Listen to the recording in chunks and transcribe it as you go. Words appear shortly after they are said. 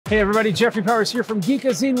Hey everybody, Jeffrey Powers here from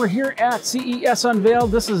Geekazine. We're here at CES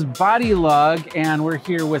Unveiled. This is Bodylog, and we're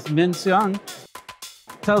here with Min Seung.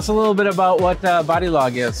 Tell us a little bit about what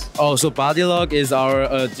Bodylog is. Oh, so Bodylog is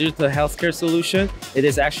our digital healthcare solution. It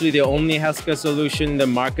is actually the only healthcare solution in the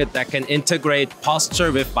market that can integrate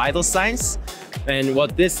posture with vital signs. And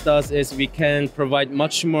what this does is we can provide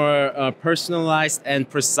much more personalized and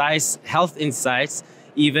precise health insights,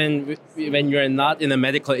 even when you're not in a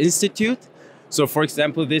medical institute. So for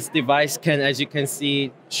example, this device can, as you can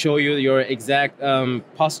see, show you your exact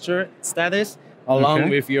posture status along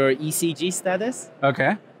with your ECG status.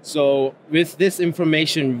 Okay. So with this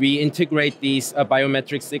information, we integrate these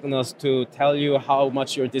biometric signals to tell you how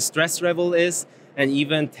much your distress level is and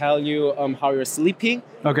even tell you how you're sleeping.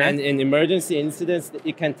 Okay. And in emergency incidents,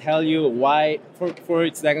 it can tell you why, for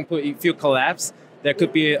example, if you collapse, there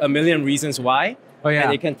could be a million reasons why. Oh, yeah.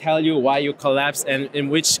 And it can tell you why you collapse and in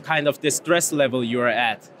which kind of distress level you are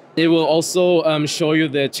at. It will also show you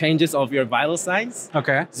the changes of your vital signs.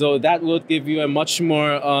 Okay. So that will give you a much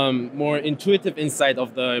more intuitive insight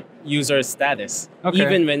of the user's status,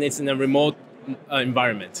 even when it's in a remote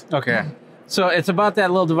environment. Okay. So it's about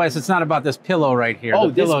that little device. It's not about this pillow right here.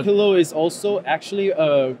 Oh, this pillow is also actually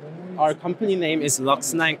our company name is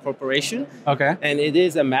Lux9 Corporation. Okay. And it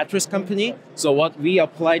is a mattress company. So what we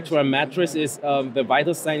apply to our mattress is the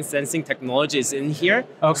vital sign sensing technology is in here.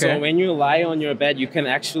 Okay. So when you lie on your bed, you can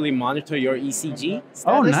actually monitor your ECG status.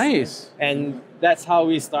 Oh, nice. And that's how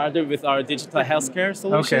we started with our digital healthcare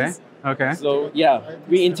solutions. Okay. Okay. So yeah,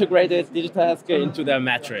 we integrated digital healthcare into the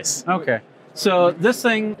mattress. Okay. So this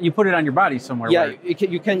thing, you put it on your body somewhere. Yeah,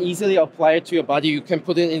 you can easily apply it to your body. You can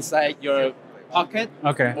put it inside your pocket.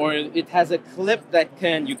 Okay. Or it has a clip that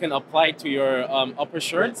you can apply to your upper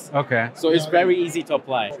shirts. Okay. So it's very easy to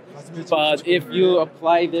apply. But if you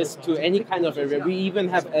apply this to any kind of area, we even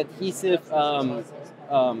have adhesive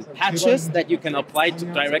patches that you can apply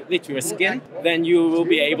directly to your skin, then you will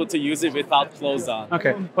be able to use it without clothes on.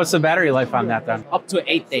 Okay. What's the battery life on that then? Up to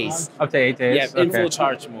 8 days. Up to 8 days? Yeah, in full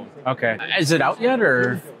charge mode. Okay. Is it out yet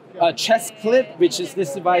or? Chest clip, which is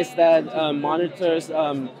this device that monitors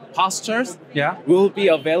postures, will be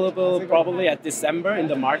available probably at December in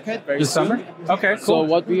the market very soon. Okay, cool. So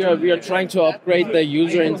what we are trying to upgrade the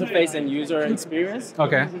user interface and user experience.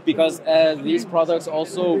 Okay. Because these products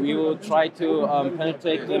also, we will try to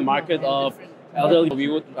penetrate the market of elderly. We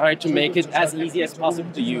would try to make it as easy as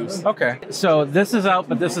possible to use. Okay. So this is out,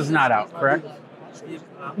 but this is not out, correct?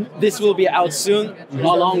 This will be out soon,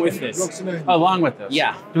 along with this. Along with this?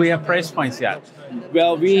 Yeah. Do we have price points yet?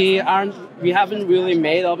 Well, we haven't really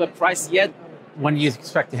made up a price yet. When do you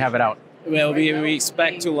expect to have it out? Well, we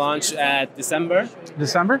expect to launch at December.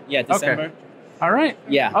 December? Yeah, December. Okay. All right.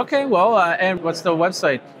 Yeah. Okay, well, and what's the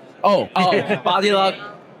website?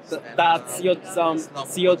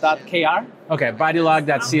 bodylog.co.kr. Okay,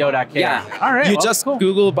 bodylog.co.kr. Yeah. All right. You just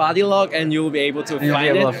Google Bodylog and you'll be able to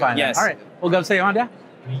find it. Yes. All right. We'll go say on that.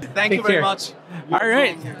 Thank you very much. All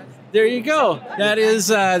right. There you go. That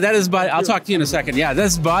is I'll talk to you in a second. Yeah,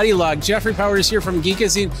 that's Bodylog. Jeffrey Powers here from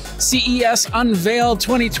Geekazine. CES Unveiled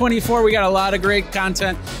 2024. We got a lot of great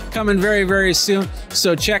content coming very, very soon.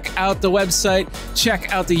 So check out the website,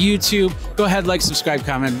 check out the YouTube. Go ahead, like, subscribe,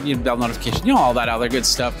 comment, bell notification, all that other good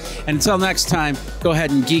stuff. And until next time, go ahead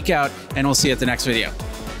and geek out, and we'll see you at the next video.